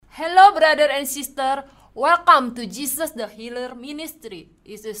Hello, brother and sister. Welcome to Jesus the Healer Ministry.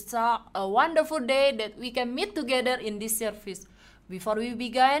 It is a wonderful day that we can meet together in this service. Before we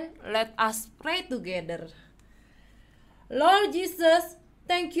begin, let us pray together. Lord Jesus,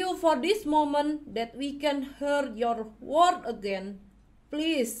 thank you for this moment that we can hear your word again.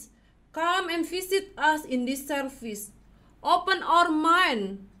 Please come and visit us in this service. Open our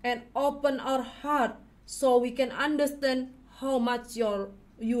mind and open our heart so we can understand how much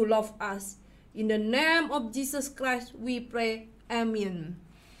you love us. In the name of Jesus Christ, we pray. Amen.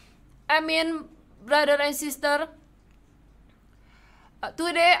 Amen, brother and sister.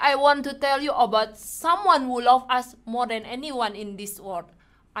 Today, I want to tell you about someone who loves us more than anyone in this world.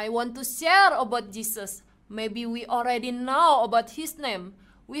 I want to share about Jesus. Maybe we already know about his name.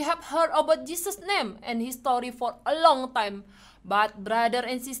 We have heard about Jesus' name and his story for a long time. But brother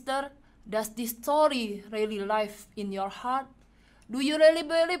and sister, does this story really live in your heart? Do you really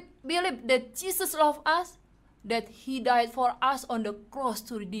believe that Jesus loves us? That he died for us on the cross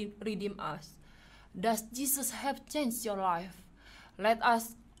to redeem us? Does Jesus have changed your life? Let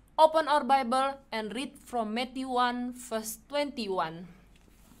us open our Bible and read from Matthew 1 verse 21.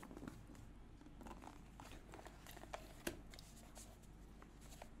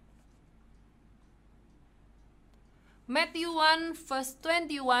 Matthew 1 verse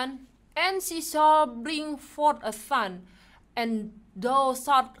 21, and she shall bring forth a son, and thou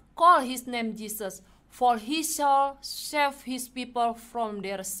shalt call his name Jesus, for he shall save his people from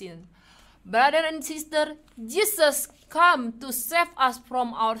their sin. Brother and sister, Jesus came to save us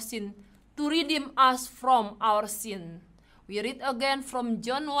from our sin, to redeem us from our sin. We read again from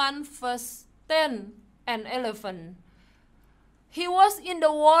John 1 verse 10 and 11. He was in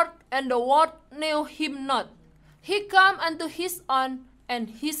the world, and the world knew him not. He came unto his own, and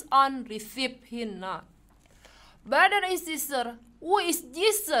his own received him not. Brother and sister, who is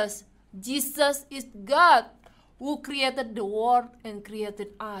Jesus? Jesus is God who created the world and created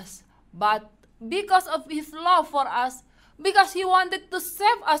us. But because of his love for us, because he wanted to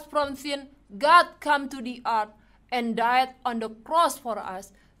save us from sin, God came to the earth and died on the cross for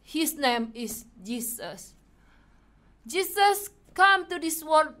us. His name is Jesus. Jesus came to this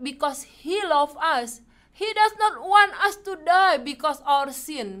world because he loves us. He does not want us to die because of our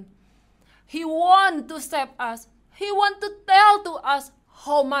sin. He wants to save us. He wants to tell to us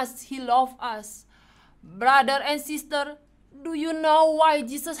how much he loves us. Brother and sister, do you know why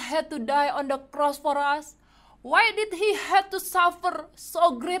Jesus had to die on the cross for us? Why did he have to suffer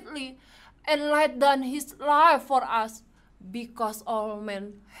so greatly and lay down his life for us? Because all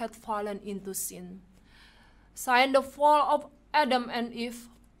men had fallen into sin. Since the fall of Adam and Eve,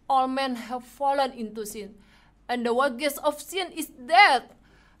 all men have fallen into sin, and the wages of sin is death.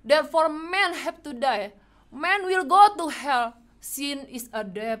 Therefore, men have to die. Man will go to hell. Sin is a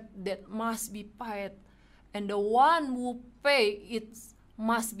debt that must be paid, and the one who pays it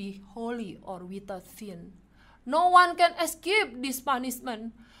must be holy or without sin. No one can escape this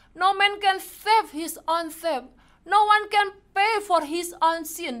punishment. No man can save his own self. No one can pay for his own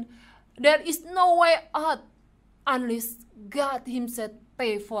sin. There is no way out unless God himself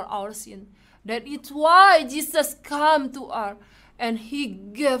pay for our sin. That is why Jesus came to earth and he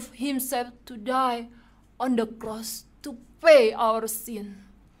gave himself to die on the cross to pay our sin.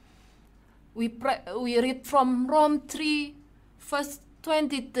 We read from Rome 3 verse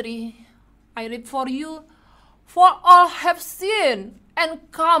 23. I read for you. For all have sinned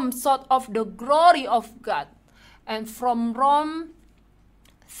and come short of the glory of God. And from Rome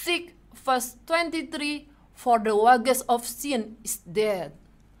 6 verse 23. For the wages of sin is death.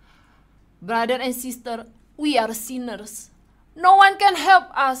 Brother and sister, we are sinners. No one can help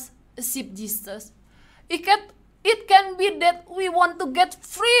us except Jesus. It can be that we want to get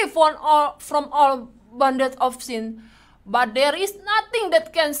free from all bondage of sin, but there is nothing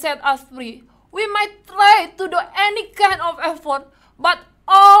that can set us free. We might try to do any kind of effort, but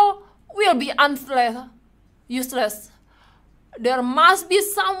all will be useless. There must be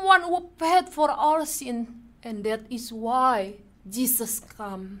someone who paid for our sin. And that is why Jesus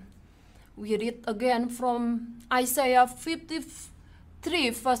came. We read again from Isaiah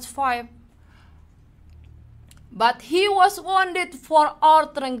 53 verse 5. But he was wounded for our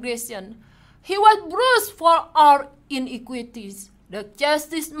transgression. He was bruised for our iniquities. The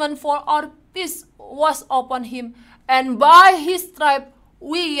chastisement for our peace was upon him, and by his stripe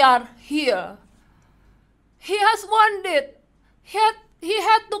we are healed. He has wounded. He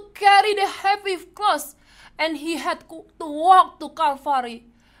had to carry the heavy cross, and he had to walk to Calvary.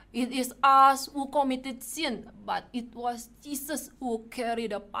 It is us who committed sin, but it was Jesus who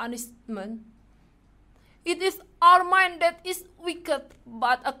carried the punishment. It is our mind that is wicked,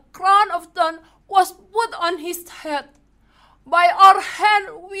 but a crown of thorns was put on his head. By our hand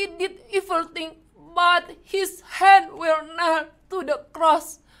we did evil thing, but his hand were nailed to the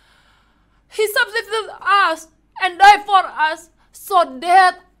cross. He substituted us and died for us, so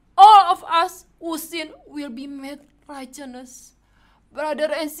that all of us who sin will be made righteous.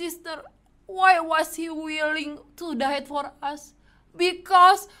 Brother and sister, why was he willing to die for us?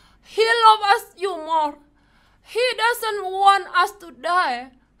 Because he loves us you more. He doesn't want us to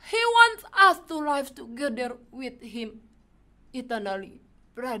die. He wants us to live together with him eternally.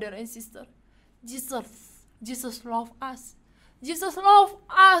 Brother and sister, Jesus loves us. Jesus loves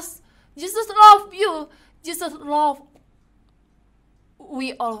us. Jesus loves you. Jesus loves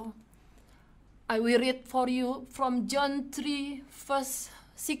we all. I will read for you from John 3, verse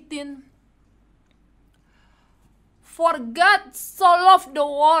 16. For God so loved the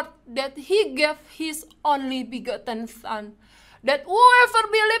world that he gave his only begotten Son, that whoever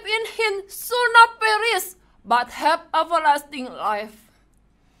believes in him should not perish, but have everlasting life.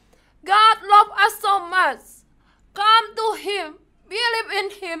 God loved us so much. Come to him, believe in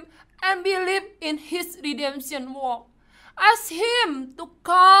him, and believe in his redemption work. Ask him to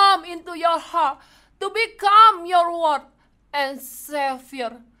come into your heart, to become your Lord and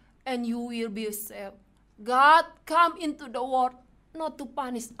Savior, and you will be saved. God come into the world not to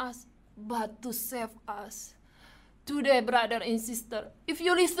punish us, but to save us. Today, brother and sister, if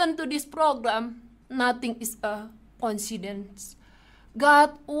you listen to this program, nothing is a coincidence.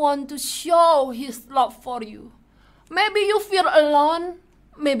 God wants to show his love for you. Maybe you feel alone.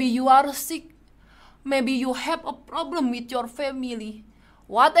 Maybe you are sick. Maybe you have a problem with your family.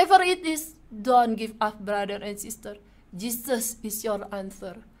 Whatever it is, don't give up, brother and sister. Jesus is your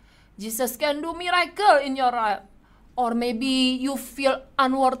answer. Jesus can do miracle in your life. Or maybe you feel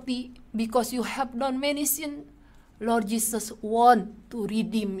unworthy because you have done many sins. Lord Jesus wants to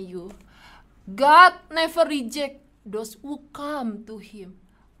redeem you. God never rejects those who come to him.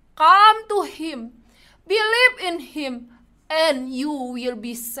 Come to him. Believe in him and you will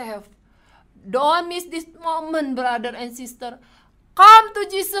be saved. Don't miss this moment, brother and sister. Come to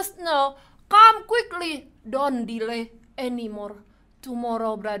Jesus now. Come quickly. Don't delay anymore.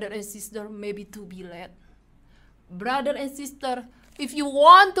 Tomorrow, brother and sister, maybe to be late. Brother and sister, if you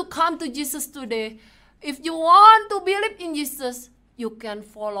want to come to Jesus today, if you want to believe in Jesus, you can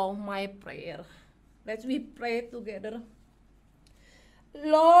follow my prayer. Let's we pray together.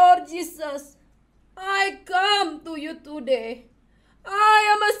 Lord Jesus, I come to you today.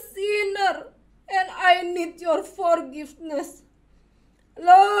 I am a sinner and I need your forgiveness.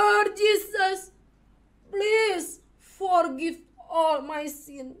 Lord Jesus, please forgive all my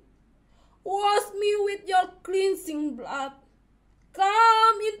sin. Wash me with your cleansing blood.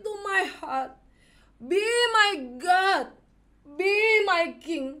 Come into my heart. Be my God. Be my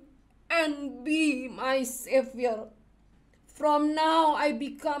King. And be my Savior. From now I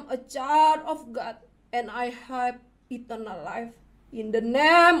become a child of God and I have eternal life. In the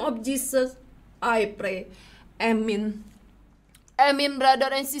name of Jesus, I pray. Amen. Amen, brother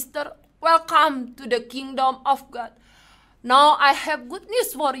and sister. Welcome to the kingdom of God. Now I have good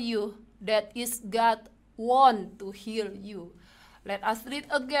news for you. That is, God wants to heal you. Let us read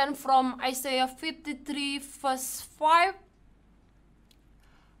again from Isaiah 53 verse 5.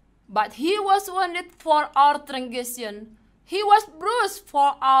 But he was wounded for our transgression. He was bruised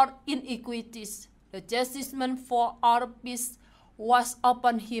for our iniquities. The chastisement for our peace was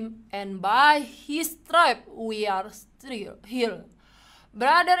upon him, and by his stripe we are still healed.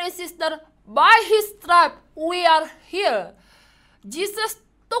 Brother and sister, by his stripe we are healed. Jesus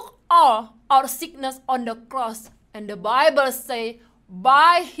took all our sickness on the cross, and the Bible says,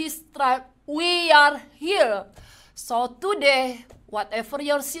 by his stripe we are healed. So today, whatever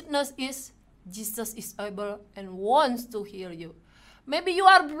your sickness is, Jesus is able and wants to heal you. Maybe you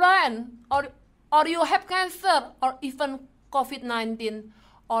are blind, or you have cancer, or even COVID-19,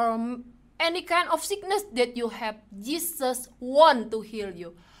 or any kind of sickness that you have. Jesus wants to heal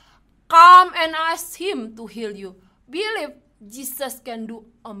you. Come and ask him to heal you. Believe Jesus can do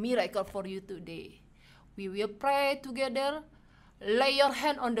a miracle for you today. We will pray together. Lay your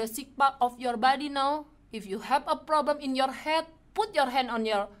hand on the sick part of your body now. If you have a problem in your head, put your hand on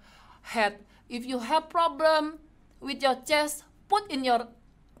your head. If you have problem with your chest, put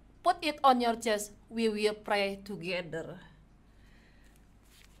it on your chest. We will pray together.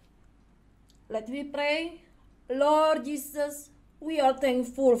 Let me pray. Lord Jesus, we are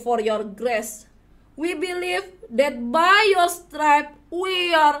thankful for your grace. We believe that by your stripe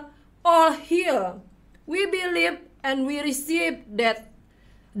we are all healed. We believe and we receive that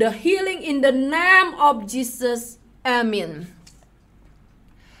the healing in the name of Jesus. Amen.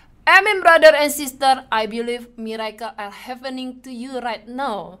 Amen, brother and sister. I believe miracles are happening to you right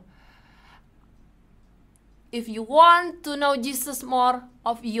now. If you want to know Jesus more,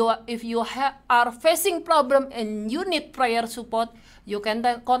 if you are facing problem and you need prayer support, you can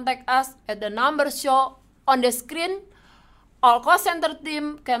contact us at the number shown on the screen. Our call center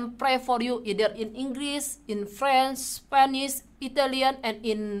team can pray for you either in English, in French, Spanish, Italian, and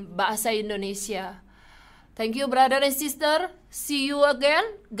in Bahasa Indonesia. Thank you, brother and sister. See you again.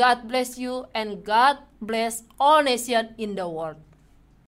 God bless you and God bless all nations in the world.